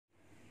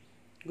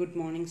Good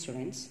morning,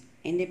 students.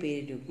 എൻ്റെ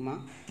പേര് രുഗ്മ.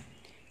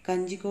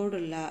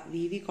 കഞ്ചിക്കോടുള്ള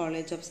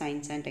V.V.College of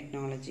Science and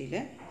Technologyയിൽ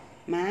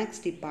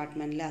maths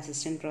ഡിപ്പാർട്ട്മെൻറ്റിൽ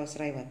അസിസ്റ്റൻറ്റ്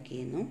പ്രൊഫസറായി വർക്ക്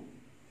ചെയ്യുന്നു.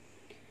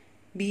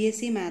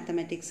 BSc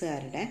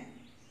മാത്തമാറ്റിക്സുകാരുടെ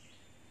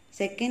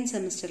second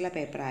സെമിസ്റ്ററിലെ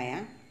പേപ്പറായ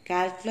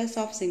calculus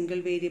of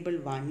single variable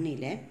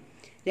 1-ലെ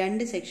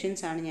 2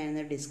 സെക്ഷൻസാണ്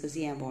ഞാനിന്ന് discuss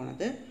ചെയ്യാൻ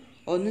പോകുന്നത്.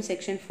 ഒന്ന്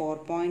സെക്ഷൻ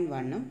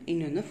 4.1ഉം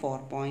ഇന്നൊന്ന്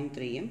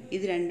 4.3ഉം.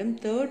 ഇത് രണ്ടും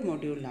തേർഡ്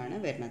മൊഡ്യൂളിലാണ്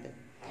വരുന്നത്.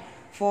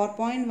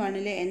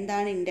 4.1-ലെ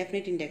എന്താണ്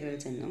ഇൻഡെഫിനിറ്റ്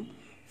ഇൻ്റഗ്രൽസ് എന്നും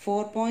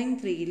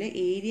 4.3-ലെ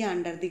ഏരിയ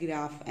അണ്ടർ ദി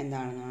ഗ്രാഫ്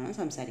എന്താണെന്നാണ്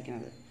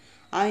സംസാരിക്കുന്നത്.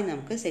 ആയി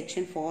നമുക്ക്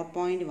സെക്ഷൻ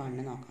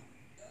 4.1 നോക്കാം.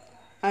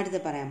 അടുത്ത്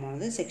പറയാൻ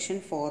പോകുന്നത് സെക്ഷൻ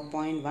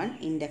 4.1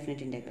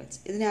 ഇൻഡെഫിനിറ്റ്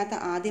ഇൻ്റഗ്രൽസ്. ഇതിനകത്ത്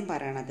ആദ്യം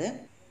പറയണത്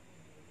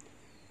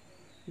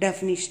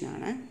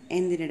ഡെഫിനിഷനാണ്.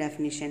 എന്തിൻ്റെ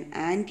ഡെഫിനിഷൻ?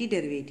 Anti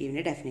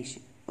ഡെറിവേറ്റീവിൻ്റെ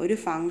definition. ഒരു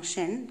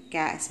ഫംഗ്ഷൻ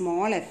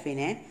സ്മോൾ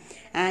എഫിനെ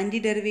anti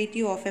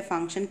derivative of A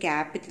function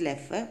capital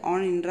F on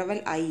interval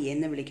I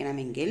എന്ന്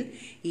വിളിക്കണമെങ്കിൽ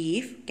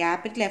if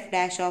capital F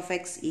dash of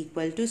X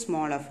equal to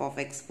small F of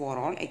X for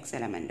all X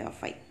element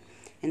of I.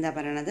 എന്താ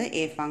പറയണത്?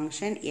 A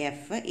function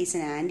F is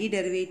N anti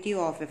derivative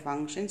of A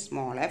function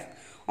small F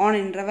on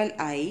interval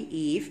I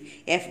if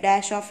f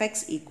dash of x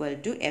equal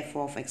to f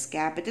of x,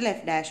 capital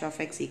F dash of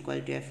x equal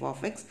to f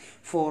of x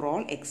for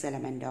all x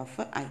element of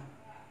I.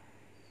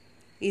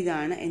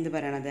 ഇതാണ് എന്ത്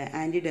പറയണത്?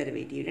 Anti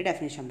ഡെറിവേറ്റീവിൻ്റെ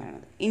definition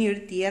പറയണത്. ഇനി ഒരു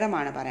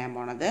തിയറമാണ് പറയാൻ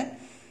പോണത്.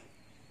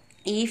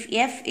 If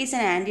f is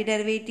an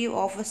antiderivative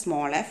of a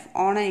small f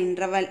on an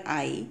interval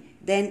I,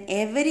 then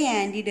every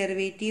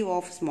antiderivative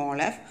of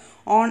small f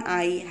on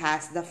I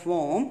has the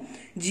form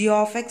g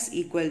of x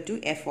equal to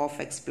f of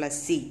x plus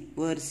c,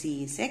 where c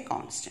is a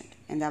constant.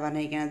 എന്താ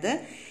പറഞ്ഞിരിക്കുന്നത്?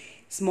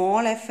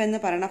 Small F എന്ന്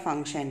പറയുന്ന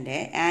ഫംഗ്ഷൻ്റെ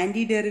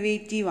anti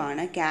derivative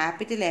ആണ്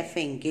capital F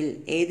എങ്കിൽ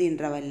ഏത്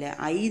interval?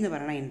 I എന്ന്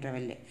പറയുന്ന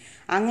interval.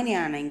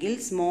 അങ്ങനെയാണെങ്കിൽ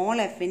സ്മോൾ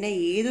എഫിൻ്റെ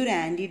ഏതൊരു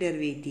ആൻറ്റി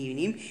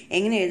ഡെറിവേറ്റീവിനെയും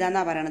എങ്ങനെ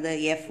എഴുതാമെന്നാണ് പറയണത്?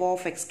 F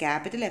of X,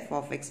 capital F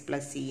of X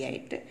plus C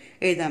ആയിട്ട്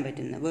എഴുതാൻ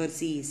പറ്റുന്നത്. Where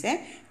C is A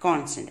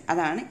constant.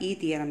 അതാണ് ഈ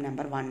തിയറം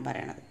നമ്പർ 1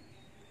 പറയണത്.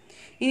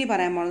 ഇനി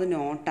പറയാൻ പോകുന്നത്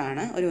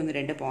നോട്ടാണ്. ഒരു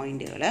 1-2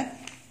 പോയിന്റുകൾ.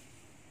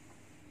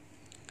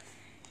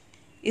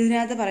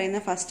 ഇതിനകത്ത് പറയുന്ന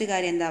ഫസ്റ്റ്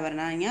കാര്യം എന്താ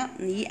പറഞ്ഞു കഴിഞ്ഞാൽ,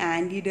 ഈ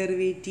ആൻറ്റി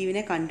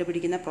ഡെറിവേറ്റീവിനെ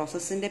കണ്ടുപിടിക്കുന്ന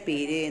പ്രോസസ്സിൻ്റെ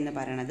പേര് എന്ന്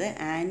പറയുന്നത്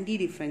ആൻറ്റി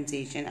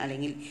ഡിഫറൻസിയേഷൻ,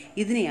 അല്ലെങ്കിൽ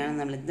ഇതിനെയാണ്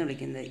നമ്മൾ ഇന്ന്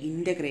വിളിക്കുന്നത്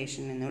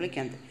ഇൻ്റഗ്രേഷൻ എന്ന്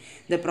വിളിക്കുന്നത്.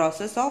 The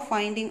process of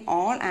finding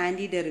all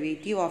anti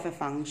derivative of A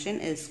function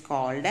is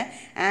called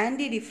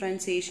anti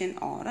differentiation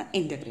or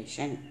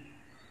integration.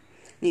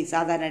 ഇനി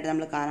സാധാരണയായിട്ട്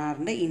നമ്മൾ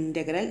കാണാറുണ്ട്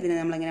ഇൻ്റഗ്രൽ. ഇതിനെ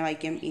നമ്മളിങ്ങനെ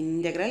വായിക്കും,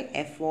 integral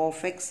F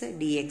of X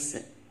D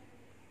X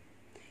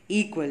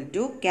equal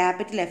to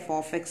capital F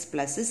of X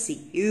plus C.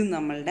 ഇത്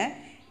നമ്മളുടെ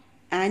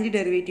anti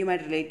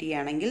ഡെറിവേറ്റീവുമായിട്ട് relate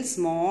ചെയ്യുകയാണെങ്കിൽ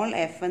സ്മോൾ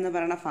എഫ് എന്ന്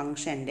പറയുന്ന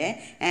ഫംഗ്ഷൻ്റെ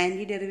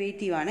ആൻറ്റി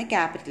ഡെറിവേറ്റീവാണ്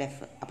ക്യാപിറ്റൽ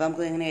എഫ്. അപ്പോൾ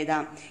നമുക്ക് എങ്ങനെ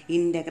എഴുതാം?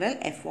 Integral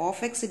F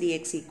of X D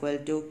X equal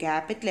to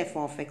capital F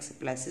of X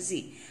plus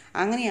C.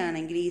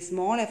 അങ്ങനെയാണെങ്കിൽ ഈ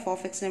സ്മോൾ എഫ്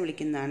ഓഫ് എക്സിനെ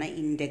വിളിക്കുന്നതാണ്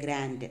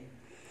ഇൻ്റഗ്രാൻഡ്.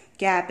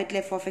 ക്യാപിറ്റൽ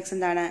എഫ് ഓഫ് എക്സ്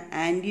എന്താണ്?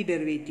 Anti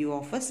derivative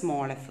of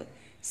small F.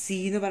 C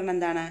എന്ന് പറഞ്ഞാൽ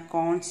എന്താണ്?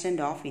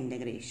 Constant of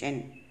integration.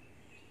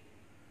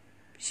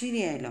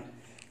 ശരിയായല്ലോ.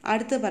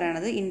 അടുത്ത്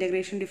പറയണത്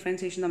ഇൻ്റഗ്രേഷൻ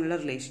ഡിഫറൻസിയേഷൻ തമ്മിലുള്ള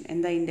റിലേഷൻ.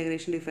 എന്താ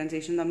ഇൻ്റഗ്രേഷൻ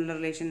ഡിഫറൻസിയേഷൻ തമ്മിലുള്ള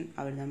റിലേഷൻ?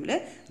 അവർ തമ്മിൽ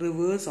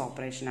റിവേഴ്സ്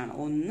ഓപ്പറേഷനാണ്.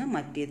 ഒന്ന്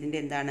മറ്റേതിൻ്റെ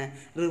എന്താണ്?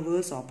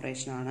 റിവേഴ്സ്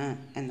ഓപ്പറേഷനാണ്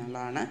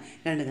എന്നുള്ളതാണ്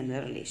രണ്ട്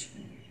തമ്മിലുള്ള റിലേഷൻ.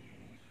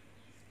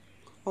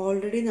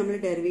 ഓൾറെഡി നമ്മൾ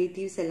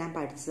ഡെറിവേറ്റീവ്സ് എല്ലാം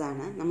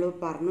പഠിച്ചതാണ്. നമ്മൾ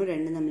പറഞ്ഞു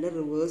രണ്ടും തമ്മിൽ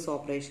റിവേഴ്സ്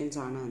ഓപ്പറേഷൻസ്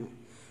ആണ് എന്ന്.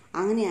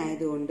 അങ്ങനെ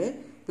ആയതുകൊണ്ട്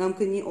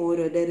നമുക്കിനി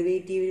ഓരോ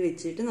ഡെറിവേറ്റീവ്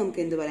വെച്ചിട്ട്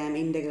നമുക്ക് എന്ത്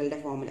പറയാം?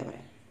 ഇൻ്റഗ്രലിൻ്റെ ഫോർമുല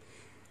പറയാം.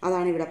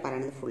 അതാണ് ഇവിടെ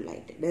പറയുന്നത്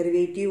ഫുള്ളായിട്ട്.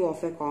 Derivative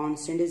of A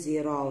constant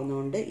 0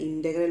 ആവുന്നതുകൊണ്ട്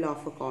integral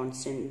of A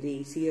constant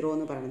 0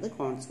 എന്ന് പറയുന്നത്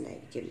കോൺസ്റ്റൻ്റ്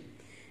ആയിരിക്കും.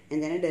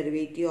 എന്താണ്?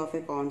 ഡെറിവേറ്റീവ് ഓഫ്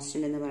എ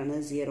കോൺസ്റ്റൻറ്റ് എന്ന്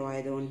പറയുന്നത് 0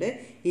 ആയതുകൊണ്ട്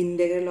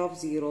ഇൻ്റഗ്രൽ ഓഫ്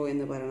 0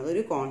 എന്ന് പറയുന്നത്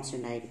ഒരു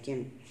കോൺസ്റ്റൻ്റ്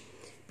ആയിരിക്കും.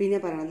 പിന്നെ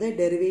പറയുന്നത്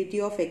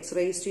derivative of X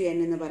raise to N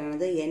എന്ന്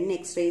പറയുന്നത് N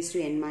X raise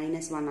to N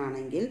minus 1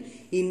 ആണെങ്കിൽ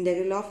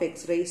integral of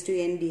X raise to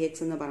N D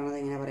X എന്ന് പറയുന്നത്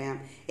എങ്ങനെ പറയാം?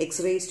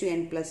 X raise to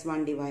N plus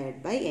 1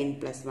 divided by N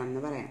plus 1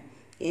 എന്ന് പറയാം.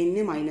 n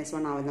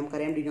 -1 ആവരുത്.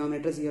 നമുക്കറിയാം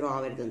ഡിനോമിനേറ്റർ 0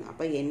 ആവരുതെന്ന്.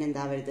 അപ്പോൾ n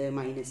എന്താവരുത്?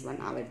 -1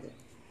 ആവരുത്.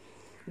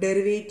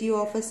 Derivative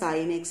of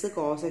sine X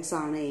cos X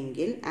ആണ്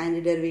എങ്കിൽ ആൻറ്റി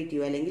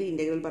ഡെറിവേറ്റീവ് അല്ലെങ്കിൽ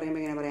ഇൻ്റഗ്രൽ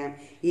പറയുമ്പോൾ എങ്ങനെ പറയാം?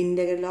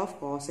 ഇൻ്റഗ്രൽ ഓഫ്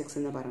കോസ് എക്സ്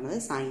എന്ന് പറയുന്നത്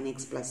സൈൻ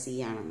എക്സ് പ്ലസ് സി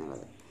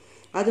ആണെന്നുള്ളത്.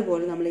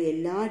 അതുപോലെ നമ്മൾ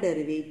എല്ലാ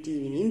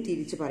ഡെറിവേറ്റീവിനെയും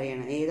തിരിച്ച്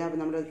പറയണം. ഏതാ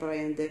നമ്മൾ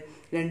പറയുന്നത്?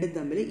 രണ്ടും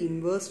തമ്മിൽ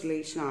ഇൻവേഴ്സ്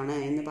റിലേഷൻ ആണ്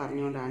എന്ന്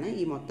പറഞ്ഞുകൊണ്ടാണ്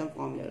ഈ മൊത്തം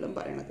ഫോർമുലകളും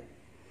പറയണത്.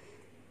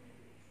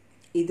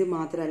 ഇത്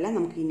മാത്രമല്ല,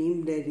 നമുക്ക്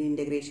ഇനിയും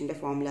ഇൻ്റഗ്രേഷൻ്റെ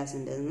ഫോർമുലാസ്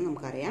ഉണ്ടെന്ന്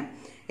നമുക്കറിയാം.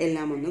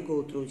 എല്ലാം ഒന്ന് ഗോ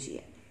ത്രൂ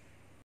ചെയ്യാം.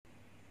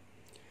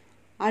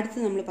 അടുത്ത്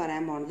നമ്മൾ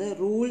പറയാൻ പോകുന്നത്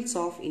റൂൾസ്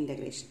ഓഫ്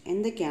ഇൻ്റഗ്രേഷൻ.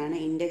 എന്തൊക്കെയാണ്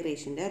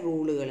ഇൻ്റഗ്രേഷൻ്റെ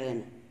റൂളുകൾ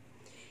എന്ന്?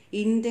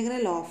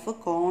 Integral of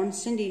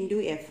constant into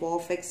F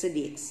of X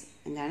D X.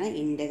 എന്താണ്?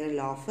 Integral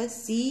of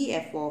C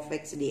F of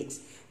X D X,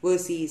 where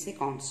C is A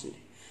constant.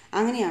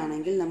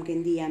 അങ്ങനെയാണെങ്കിൽ നമുക്ക്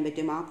എന്ത് ചെയ്യാൻ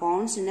പറ്റും? ആ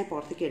കോൺസ്റ്റൻറ്റിനെ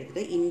പുറത്തേക്ക്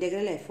എടുത്തിട്ട്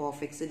integral F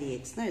of X D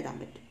X എന്ന് എഴുതാൻ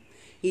പറ്റും.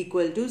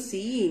 Equal to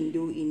C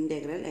into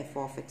integral F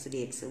of X D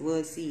X,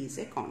 where C is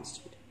A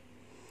constant.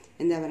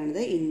 എന്താ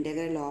പറയുന്നത്?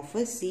 Integral of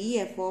C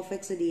F of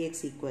X D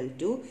X equal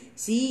to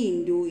C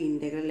into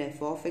integral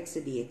F of X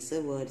D X,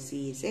 where C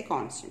is A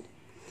constant.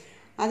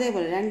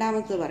 അതേപോലെ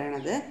രണ്ടാമത്തെ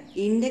പറയണത്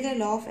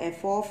integral of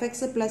F of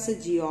X plus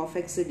G of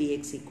X D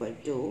X equal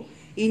to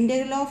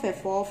integral of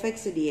F of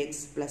X D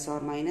X plus or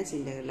minus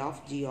integral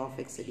of G of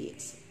X D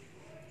X.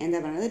 എന്താ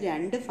പറയുന്നത്,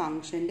 രണ്ട്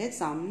ഫംഗ്ഷൻ്റെ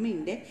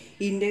സമ്മിൻ്റെ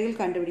integral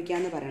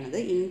കണ്ടുപിടിക്കാമെന്ന് പറയുന്നത്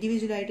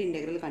ഇൻഡിവിജ്വലായിട്ട്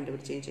integral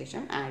കണ്ടുപിടിച്ചതിന്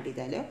ശേഷം add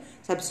ചെയ്താലോ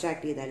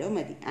subtract ചെയ്താലോ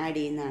മതി. Add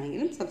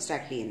ചെയ്യുന്നതാണെങ്കിലും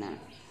subtract ചെയ്യുന്നതാണ്.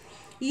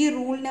 ഈ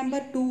റൂൾ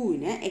നമ്പർ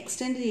 2നെ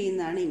എക്സ്റ്റെൻഡ്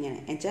ചെയ്യുന്നതാണ് ഇങ്ങനെ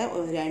വെച്ചാൽ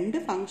രണ്ട്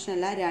ഫംഗ്ഷൻ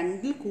അല്ല,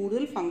 രണ്ടിൽ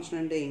കൂടുതൽ ഫംഗ്ഷൻ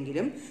ഉണ്ട്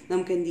എങ്കിലും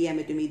നമുക്ക് എന്ത് ചെയ്യാൻ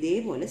പറ്റും,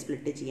 ഇതേപോലെ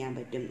സ്പ്ലിറ്റ് ചെയ്യാൻ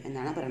പറ്റും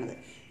എന്നാണ് പറയുന്നത്.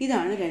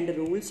 ഇതാണ് രണ്ട്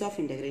റൂൾസ് ഓഫ്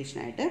ഇൻ്റഗ്രേഷൻ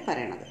ആയിട്ട്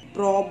പറയണത്.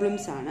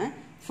 പ്രോബ്ലംസ് ആണ്.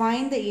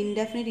 Find the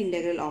indefinite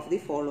integral of the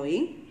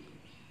following.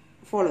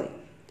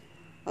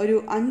 ഒരു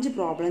 5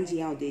 പ്രോബ്ലം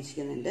ചെയ്യാൻ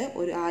ഉദ്ദേശിക്കുന്നുണ്ട്.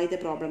 ആദ്യത്തെ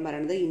പ്രോബ്ലം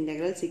പറയുന്നത്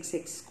ഇന്റഗ്രൽ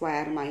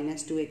 6x²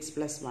 - 2x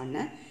 +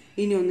 1.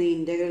 ഇനി ഒന്ന്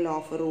integral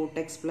of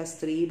 √x +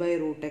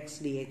 3/√x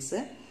dx.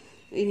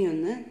 ഇനി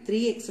ഒന്ന്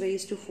 3x⁴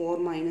 -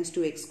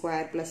 2x²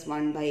 +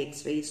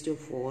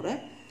 1/x⁴.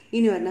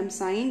 ഇനി ഒരെണ്ണം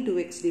sin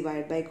 2x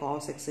 /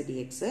 cos x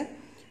dx.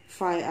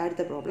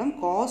 അടുത്ത problem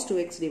cos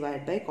 2x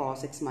 /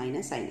 cos x -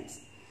 sin x.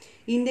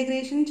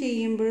 Integration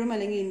ചെയ്യുമ്പോഴും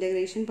അല്ലെങ്കിൽ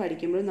ഇൻ്റഗ്രേഷൻ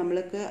പഠിക്കുമ്പോഴും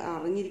നമ്മൾക്ക്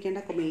അറിഞ്ഞിരിക്കേണ്ട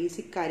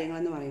ബേസിക്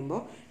കാര്യങ്ങളെന്ന്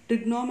പറയുമ്പോൾ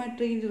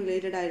ട്രിഗ്നോമെട്രി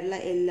റിലേറ്റഡ് ആയിട്ടുള്ള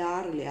എല്ലാ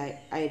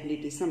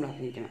ഐഡൻറ്റിറ്റീസ് നമ്മൾ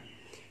അറിഞ്ഞിരിക്കണം.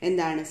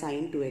 എന്താണ്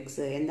sin 2x,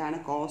 എന്താണ്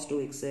cos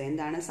 2x,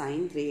 എന്താണ്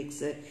sin 3x,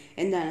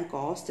 എന്താണ്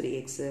cos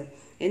 3x,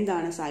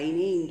 എന്താണ് sin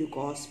a ×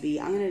 cos b,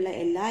 അങ്ങനെയുള്ള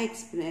എല്ലാ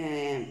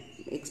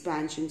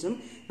എക്സ്പാൻഷൻസും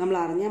നമ്മൾ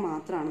അറിഞ്ഞാൽ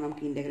മാത്രമാണ്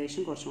നമുക്ക്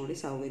ഇൻ്റഗ്രേഷൻ കുറച്ചും കൂടി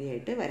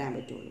സൗകര്യമായിട്ട് വരാൻ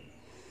പറ്റുള്ളൂ.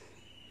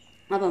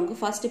 അപ്പോൾ നമുക്ക്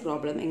ഫസ്റ്റ്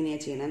പ്രോബ്ലം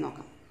എങ്ങനെയാണ് ചെയ്യണമെന്ന്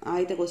നോക്കാം.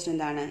 ആദ്യത്തെ ക്വസ്റ്റ്യൻ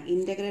എന്താണ്,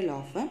 integral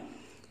of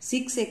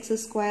 6x²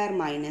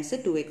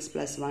 - 2x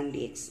 + 1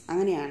 dx.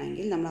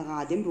 അങ്ങനെയാണെങ്കിൽ നമ്മൾ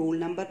ആദ്യം റൂൾ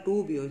നമ്പർ 2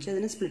 ഉപയോഗിച്ച്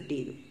അതിനെ സ്പ്ലിറ്റ്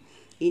ചെയ്തു.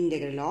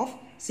 ഇന്റഗ്രൽ ഓഫ്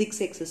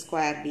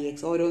 6x² dx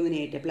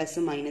ഓരോന്നിനായിട്ട്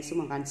പ്ലസും മൈനസും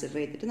കൺസിഡർ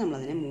ചെയ്തിട്ട്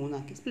നമ്മളതിനെ 3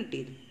 ആക്കി സ്പ്ലിറ്റ്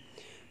ചെയ്തു.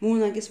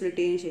 3 ആക്കി സ്പ്ലിറ്റ്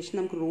ചെയ്തതിന് ശേഷം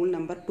നമുക്ക് റൂൾ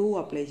നമ്പർ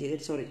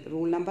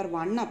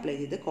 1 അപ്ലൈ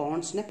ചെയ്ത്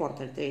കോൺസ്റ്റന്റിനെ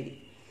പുറത്തെടുത്ത് എഴുതി.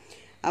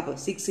 അപ്പോൾ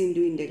 6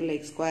 × integral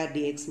x²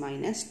 dx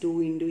 - 2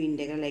 ×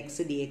 integral x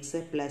dx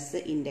plus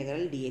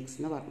integral dx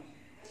എന്ന് പറഞ്ഞു.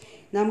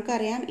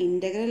 നമുക്കറിയാം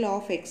ഇന്റഗ്രൽ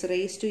ഓഫ്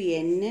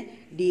x⁻n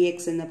dx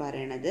എന്ന്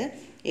പറയുന്നത്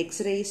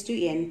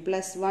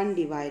x⁻n+1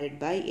 /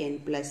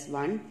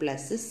 n+1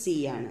 + c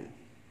ആണ്.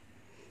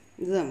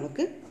 ഇത്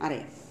നമുക്ക്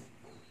അറിയാം.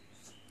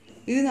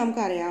 ഇത്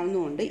നമുക്ക്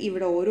അറിയാവുന്നതുകൊണ്ട്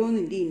ഇവിടെ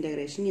ഓരോന്നിൻ്റെ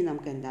ഇൻ്റഗ്രേഷൻ ഇനി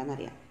നമുക്ക്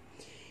എന്താണെന്നറിയാം.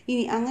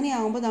 ഇനി അങ്ങനെ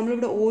ആകുമ്പോൾ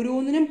നമ്മളിവിടെ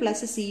ഓരോന്നിനും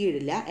പ്ലസ് സി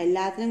ഇടില്ല,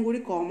 എല്ലാത്തിനും കൂടി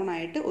കോമൺ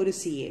ആയിട്ട് ഒരു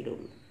സി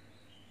ഇടുള്ളൂ.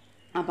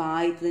 അപ്പോൾ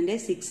ആദ്യത്തിൻ്റെ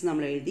 6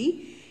 നമ്മൾ എഴുതി.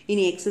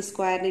 ഇനി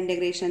x²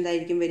 ഇൻ്റഗ്രേഷൻ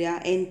എന്തായിരിക്കും വരിക,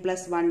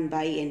 n+1 /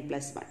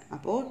 n+1.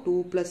 അപ്പോൾ 2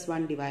 +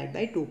 1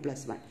 / 2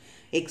 + 1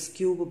 x³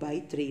 /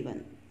 3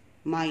 വന്നു.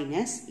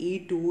 മൈനസ് ഈ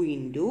 2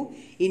 ×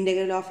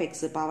 ഇന്റഗ്രൽ ഓഫ് x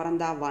പവർ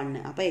എന്താ 1,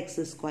 അപ്പോൾ x²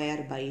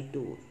 /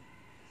 2.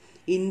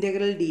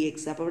 ഇന്റഗ്രൽ dx,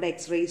 അപ്പോൾ ഇവിടെ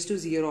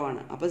x⁻0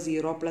 ആണ്. അപ്പോൾ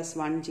 0 +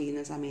 1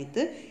 ചെയ്യുന്ന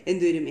സമയത്ത്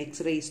എന്ത് വരും,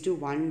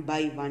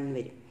 x⁻1/1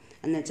 വരും.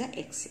 എന്നുവെച്ചാൽ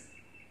x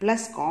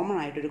പ്ലസ് കോമൺ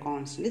ആയിട്ടൊരു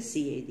കോൺസ്റ്റന്റ് c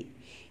എഴുതി.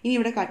 ഇനി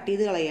ഇവിടെ കട്ട്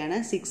ചെയ്ത് കളയാണ്.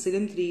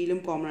 6ലും 3ലും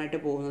കോമൺ ആയിട്ട്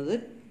പോകുന്നത്,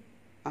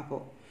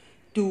 അപ്പോൾ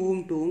 2ഉം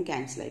 2ഉം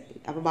ക്യാൻസൽ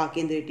ആയിപ്പോയി. അപ്പോൾ ബാക്കി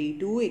എന്ത് കിട്ടി,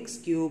 2x³ - x²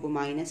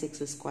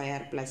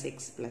 + x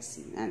 + c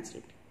answer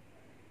കിട്ടി.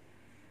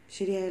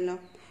 ശരിയായല്ലോ.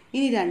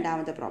 ഇനി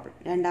രണ്ടാമത്തെ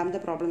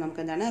പ്രോബ്ലം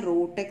നമുക്ക് എന്താണ്,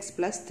 √x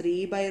 +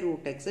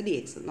 3/√x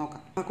dx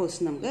നോക്കാം. ആ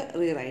ക്വസ്റ്റ്യൻ നമുക്ക്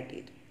റീറൈറ്റ്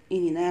ചെയ്തു.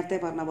 ഇനി നേരത്തെ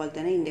പറഞ്ഞ പോലെ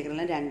തന്നെ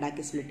ഇൻ്റഗ്രലിനെ 2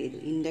 ആക്കി സ്പ്ലിറ്റ് ചെയ്തു.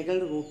 Integral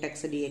 √x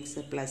dx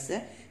plus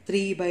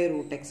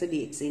 3/√x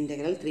dx,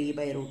 integral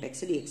 3/√x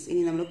dx.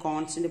 ഇനി നമ്മൾ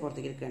കോൺസ്റ്റന്റ്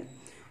പുറത്തേക്ക് എടുക്കുകയാണ്.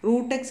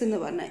 √x എന്ന്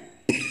പറഞ്ഞ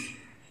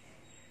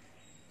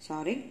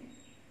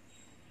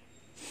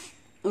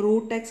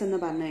 √x എന്ന്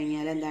പറഞ്ഞു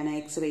കഴിഞ്ഞാൽ എന്താണ്,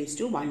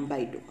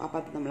 x⁻1/2.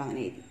 അപ്പോൾ നമ്മൾ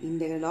അങ്ങനെ എഴുതി.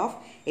 Integral of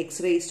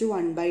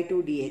x⁻1/2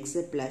 dx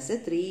plus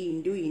 3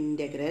 ×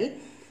 integral,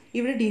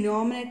 ഇവിടെ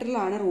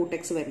ഡിനോമിനേറ്ററിലാണ്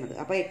 √x വരുന്നത്.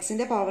 അപ്പോൾ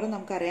എക്സിന്റെ പവർ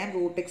നമുക്കറിയാം,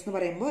 √x എന്ന്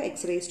പറയുമ്പോൾ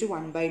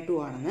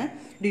x⁻1/2 ആണെന്ന്.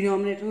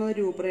 ഡിനോമിനേറ്ററിൽ നിന്ന്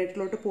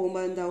ന്യൂമറേറ്ററിലോട്ട്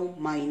പോകുമ്പോൾ എന്താവും,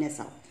 മൈനസ്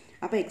ആവും.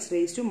 അപ്പോൾ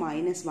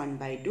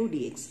x⁻−1/2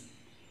 dx.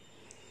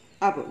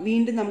 അപ്പോൾ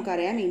വീണ്ടും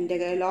നമുക്കറിയാം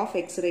ഇന്റഗ്രൽ ഓഫ്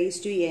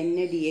x⁻n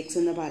dx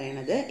എന്ന്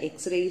പറയുന്നത്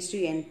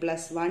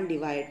x⁻n+1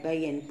 /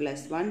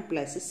 n+1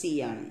 + c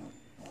ആണ്.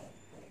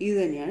 ഇത്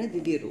തന്നെയാണ്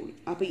ഇതിൻ്റെ റൂൾ.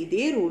 അപ്പോൾ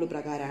ഇതേ റൂൾ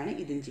പ്രകാരമാണ്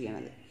ഇതും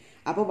ചെയ്യണത്.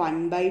 അപ്പോൾ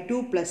 1/2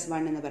 +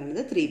 1 എന്ന്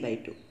പറയുന്നത്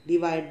 3/2 /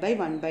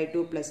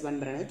 1/2 + 1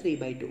 പറയുന്നത്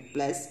 3/2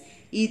 പ്ലസ്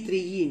ഈ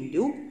 3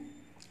 ×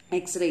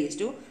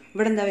 x⁻,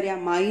 ഇവിടെ എന്താ വരിക,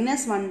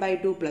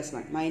 -1/2 +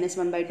 1.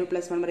 -1/2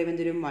 + 1 പറയുമ്പോൾ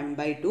എന്തൊരു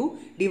 1/2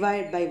 /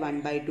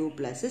 1/2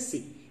 +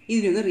 c.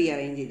 ഇതിനൊന്ന്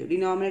റീഅറേഞ്ച് ചെയ്തു.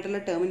 ഡിനോമിനേറ്ററിലെ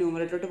ടേം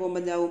ന്യൂമറേറ്ററിലോട്ട്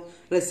പോകുമ്പോൾ എന്താവും,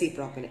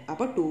 റെസിപ്രോക്കൽ.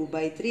 അപ്പോൾ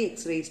 2/3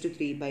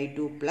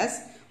 x⁻3/2 പ്ലസ്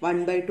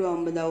 1/2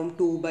 ആകുമ്പോൾ എന്താവും,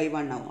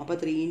 2/1 ആവും. അപ്പോൾ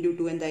 3 ×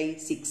 2 എന്തായി,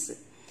 6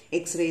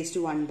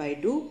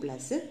 x⁻1/2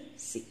 +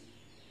 c.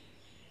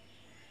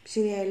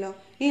 ശരിയായല്ലോ.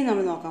 ഇനി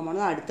നമ്മൾ നോക്കാൻ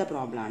പോകുന്നത് അടുത്ത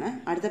പ്രോബ്ലം ആണ്.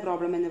 അടുത്ത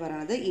പ്രോബ്ലം എന്ന്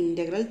പറയുന്നത്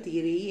ഇന്റഗ്രൽ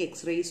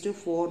 3x⁴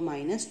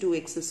 -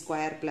 2x²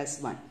 +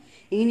 1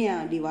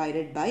 ഇങ്ങനെയാണ്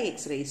ഡിവൈഡഡ് ബൈ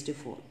x⁴.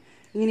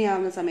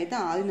 ഇങ്ങനെയാവുന്ന സമയത്ത്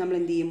ആദ്യം നമ്മൾ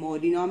എന്ത് ചെയ്യും,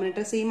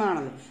 ഡിനോമിനേറ്റർ സെയിം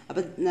ആണല്ലോ.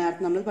 അപ്പോൾ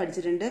നേരത്തെ നമ്മൾ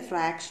പഠിച്ചിട്ടുണ്ട്,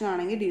 ഫ്രാക്ഷൻ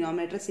ആണെങ്കിൽ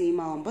ഡിനോമിനേറ്റർ സെയിം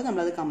ആകുമ്പോൾ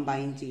നമ്മളത്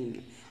കമ്പൈൻ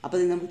ചെയ്യുന്നു. അപ്പോൾ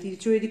ഇത് നമുക്ക്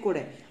തിരിച്ചു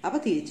എഴുതിക്കൂടെ, അപ്പോൾ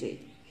തിരിച്ചെഴുതി.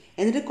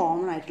 എന്നിട്ട്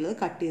കോമൺ ആയിട്ടുള്ളത്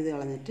കട്ട് ചെയ്ത്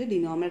കളഞ്ഞിട്ട്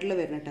ഡിനോമിനേറ്ററിൽ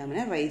വരുന്ന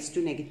ടേമിനെ റൈസ്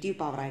ടു നെഗറ്റീവ്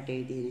പവർ ആയിട്ട്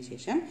എഴുതിയതിന്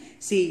ശേഷം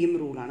സെയിം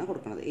റൂളാണ്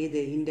കൊടുക്കുന്നത്. ഏത്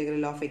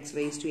integral of X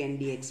raise to N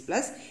D X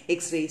plus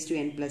X raise to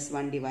N plus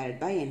 1 divide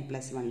by N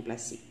plus 1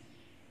 plus C.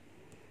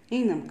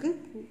 ഇനി നമുക്ക്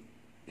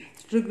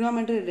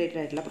ട്രിഗ്നോമെട്രി റിലേറ്റഡ്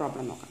ആയിട്ടുള്ള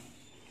പ്രോബ്ലം നോക്കാം.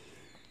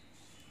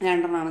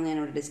 രണ്ടെണ്ണമാണ്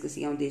ഞാനിവിടെ ഡിസ്കസ്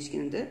ചെയ്യാൻ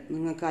ഉദ്ദേശിക്കുന്നത്.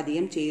 നിങ്ങൾക്ക്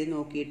അധികം ചെയ്ത്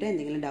നോക്കിയിട്ട്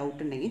എന്തെങ്കിലും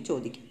ഡൗട്ട് ഉണ്ടെങ്കിൽ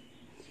ചോദിക്കും.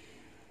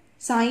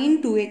 Sign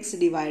 2x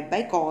divide by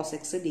cos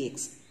X D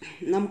X.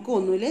 നമുക്ക്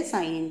ഒന്നുമില്ല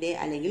സൈനിൻ്റെ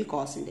അല്ലെങ്കിൽ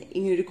കോസിൻ്റെ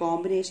ഇങ്ങനൊരു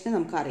കോമ്പിനേഷന്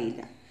നമുക്ക്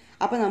അറിയില്ല.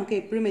 അപ്പോൾ നമുക്ക്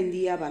എപ്പോഴും എന്ത്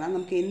ചെയ്യുക പറഞ്ഞാൽ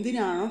നമുക്ക്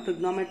എന്തിനാണോ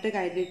ട്രിഗ്നോമെട്രിക്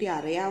ഐഡന്റിറ്റി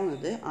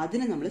അറിയാവുന്നത്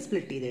അതിനെ നമ്മൾ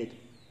സ്പ്ലിറ്റ് ചെയ്ത് എഴുതും.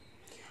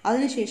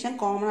 അതിനുശേഷം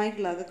കോമൺ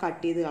ആയിട്ടുള്ളതൊക്കെ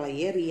കട്ട് ചെയ്ത്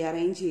കളയുകയോ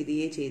റീഅറേഞ്ച്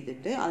ചെയ്യുകയോ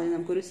ചെയ്തിട്ട് അതിന്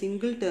നമുക്കൊരു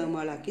സിംഗിൾ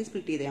ടേമുകളാക്കി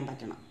സ്പ്ലിറ്റ് ചെയ്യാൻ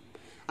പറ്റണം.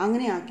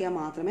 അങ്ങനെ ആക്കിയാൽ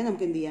മാത്രമേ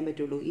നമുക്ക് എന്ത് ചെയ്യാൻ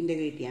പറ്റുള്ളൂ,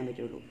 ഇൻ്റഗ്രേറ്റ് ചെയ്യാൻ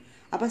പറ്റുള്ളൂ.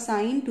 അപ്പോൾ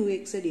sign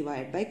 2x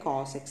divide by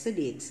cos X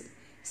D X.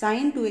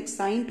 Sign 2x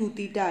sign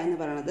 2θ എന്ന്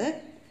പറയുന്നത്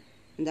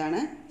എന്താണ്,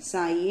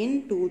 സൈൻ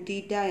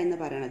 2θ എന്ന്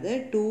പറയുന്നത്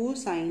 2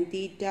 സൈൻ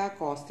തീറ്റ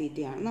കോസ്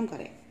തീറ്റയാണെന്ന്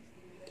നമുക്കറിയാം.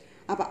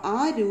 അപ്പം ആ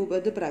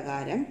രൂപത്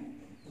പ്രകാരം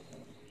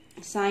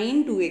സൈൻ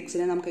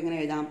 2xനെ നമുക്ക് എങ്ങനെ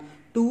എഴുതാം,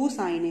 2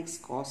 സൈൻ എക്സ്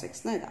കോസ്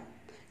എക്സ് എന്ന് എഴുതാം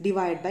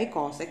divide by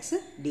cos X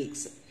D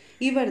X.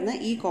 ഇവിടുന്ന്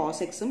ഈ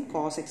കോസ്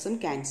എക്സും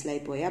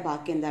ക്യാൻസലായി പോയാൽ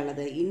ബാക്കി എന്താ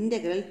ഉള്ളത്,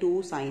 integral 2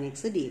 sign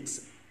X D X.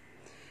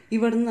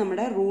 ഇവിടുന്ന്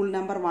നമ്മുടെ റൂൾ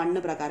നമ്പർ 1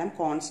 പ്രകാരം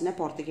കോൺസിനെ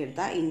പുറത്തേക്ക്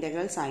എടുത്താൽ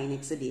integral sign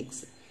X D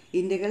X.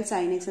 Integral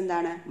sign X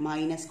എന്താണ്,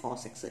 മൈനസ്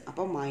കോസ് എക്സ്.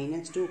 അപ്പോൾ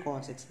 -2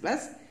 കോസ് എക്സ്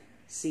പ്ലസ്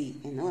സി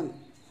എന്ന് വന്നു.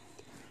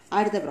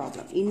 അടുത്ത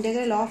problem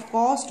integral of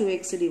cos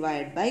 2x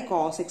divide by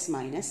cos X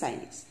minus sign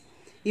X.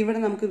 ഇവിടെ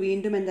നമുക്ക്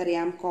വീണ്ടും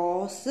എന്തറിയാം,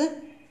 കോസ്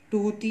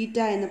 2θ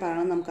എന്ന്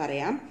പറയുന്നത്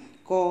നമുക്കറിയാം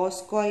cos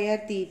square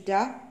theta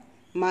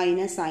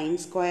minus sine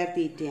square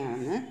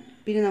തീറ്റയാണെന്ന്.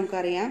 പിന്നെ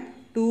നമുക്കറിയാം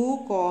 2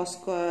 കോസ്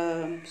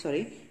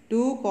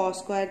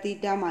സ്ക്വയർ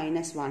തീറ്റ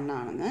മൈനസ് 1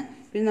 ആണെന്ന്.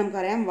 പിന്നെ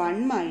നമുക്കറിയാം 1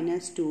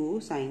 മൈനസ് 2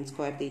 സൈൻ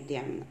സ്ക്വയർ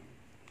തീറ്റയാണെന്ന്.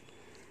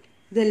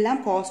 ഇതെല്ലാം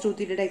കോസ്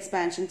 2θയുടെ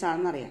എക്സ്പാൻഷൻസ്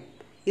ആണെന്ന് അറിയാം.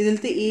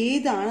 ഇതിലത്തെ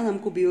ഏതാണ്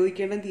നമുക്ക്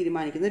ഉപയോഗിക്കേണ്ടതെന്ന്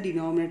തീരുമാനിക്കുന്നത്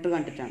ഡിനോമിനേറ്റർ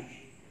കണ്ടിട്ടാണ്.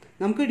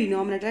 നമുക്ക്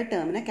ഡിനോമിനേറ്ററിലെ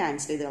ടേമിനെ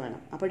ക്യാൻസൽ ചെയ്ത്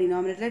കളയണം. അപ്പോൾ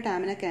ഡിനോമിനേറ്ററിലെ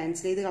ടേമിനെ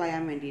ക്യാൻസൽ ചെയ്ത്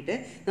കളയാൻ വേണ്ടിയിട്ട്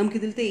നമുക്ക്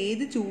ഇതിലത്തെ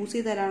ഏത് ചൂസ്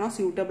ചെയ്താലാണോ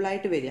സ്യൂട്ടബിൾ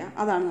ആയിട്ട് വരിക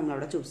അതാണ്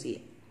നമ്മളവിടെ ചൂസ്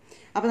ചെയ്യുക.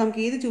 അപ്പോൾ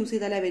നമുക്ക് ഏത് ചൂസ്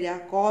ചെയ്താലേ വരിക,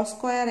 cos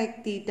square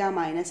X theta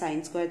minus sine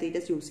square theta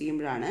choose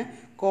ചെയ്യുമ്പോഴാണ്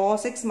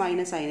cos X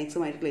minus sign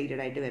എക്സുമായിട്ട്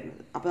related ആയിട്ട്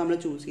വരുന്നത്. അപ്പോൾ നമ്മൾ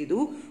ചൂസ് ചെയ്തു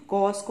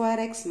cos square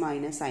X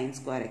minus sine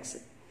square X.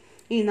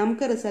 ഇനി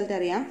നമുക്ക് റിസൾട്ട്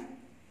അറിയാം,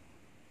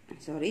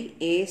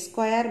 A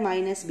square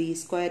minus B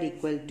square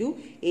equal to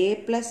A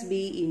plus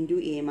B into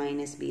A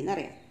minus B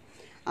എന്നറിയാം.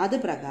 അത്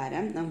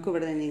പ്രകാരം നമുക്ക്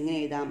ഇവിടെ നിന്ന് എങ്ങനെ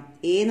എഴുതാം,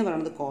 എ എന്ന്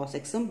പറയുന്നത് കോസ്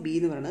എക്സും ബി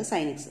എന്ന് പറയുന്നത്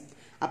സൈൻ എക്സും.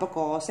 അപ്പോൾ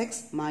cos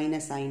X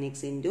minus sign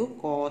X into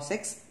cos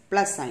X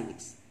plus sine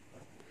X.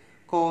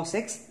 Cos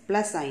X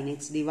plus sine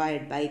X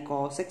divide by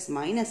cos X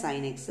minus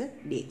sign X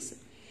D X.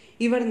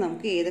 ഇവിടെ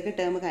നമുക്ക് ഏതൊക്കെ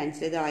ടേം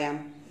ക്യാൻസൽ ചെയ്ത് കളയാം,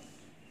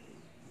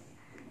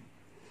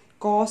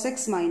 കോസ്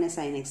എക്സ് മൈനസ്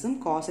സൈൻ എക്സും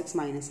cos X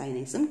minus sign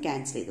എക്സും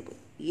cancel ചെയ്ത് പോയി.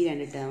 ഈ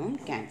രണ്ട് ടേമും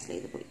ക്യാൻസൽ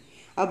ചെയ്ത് പോയി.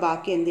 അപ്പോൾ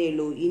ബാക്കി എന്തേ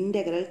ഉള്ളൂ,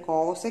 integral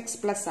cos X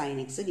plus sine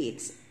X D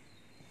X.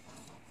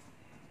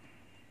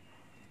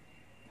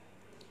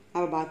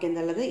 അപ്പോൾ ബാക്കി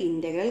എന്താ ഉള്ളത്,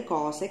 integral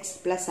cos X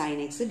plus sine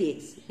X D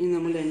X. ഇനി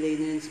നമ്മൾ എന്ത്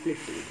ചെയ്യുന്നതിന്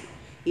സ്പ്ലിറ്റ് ചെയ്യും.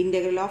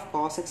 ഇൻ്റഗ്രൽ ഓഫ്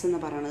കോസ് എക്സ് എന്ന്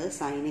പറയുന്നത്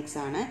സൈൻ എക്സ്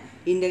ആണ്,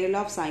 ഇൻ്റഗ്രൽ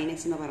ഓഫ് സൈൻ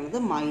എക്സ് എന്ന് പറയുന്നത്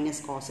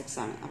മൈനസ് കോസ് എക്സ്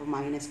ആണ്. അപ്പോൾ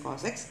minus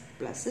cos X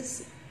plus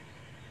C.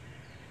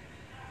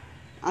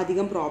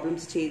 അധികം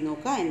പ്രോബ്ലംസ് ചെയ്ത്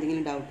നോക്കുക,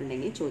 എന്തെങ്കിലും ഡൗട്ട്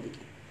ഉണ്ടെങ്കിൽ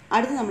ചോദിക്കാം.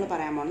 അടുത്ത് നമ്മൾ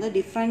പറയാൻ പോകുന്നത്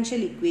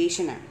ഡിഫറൻഷ്യൽ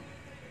ഇക്വേഷൻ ആണ്.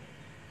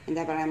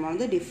 എന്താ പറയാൻ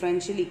പോകുന്നത്,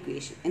 ഡിഫറൻഷ്യൽ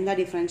ഇക്വേഷൻ. എന്താ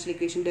ഡിഫറൻഷ്യൽ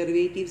ഇക്വേഷൻ,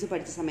 ഡെറിവേറ്റീവ്സ്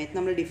പഠിച്ച സമയത്ത്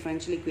നമ്മൾ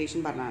ഡിഫറൻഷ്യൽ ഇക്വേഷൻ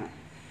പറഞ്ഞാണ്.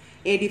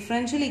 A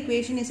differential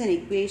equation is N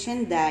equation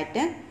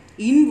that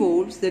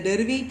involves the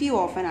derivative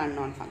of an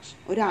unknown function.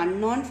 ഒരു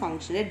അൺനോൺ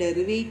ഫംഗ്ഷൻ്റെ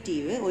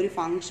ഡെറിവേറ്റീവ് ഒരു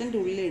ഫംഗ്ഷൻ്റെ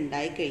ഉള്ളിൽ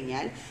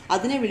ഉണ്ടായിക്കഴിഞ്ഞാൽ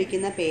അതിനെ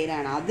വിളിക്കുന്ന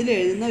പേരാണ്,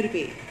 അതിലെഴുതുന്ന ഒരു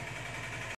പേര്.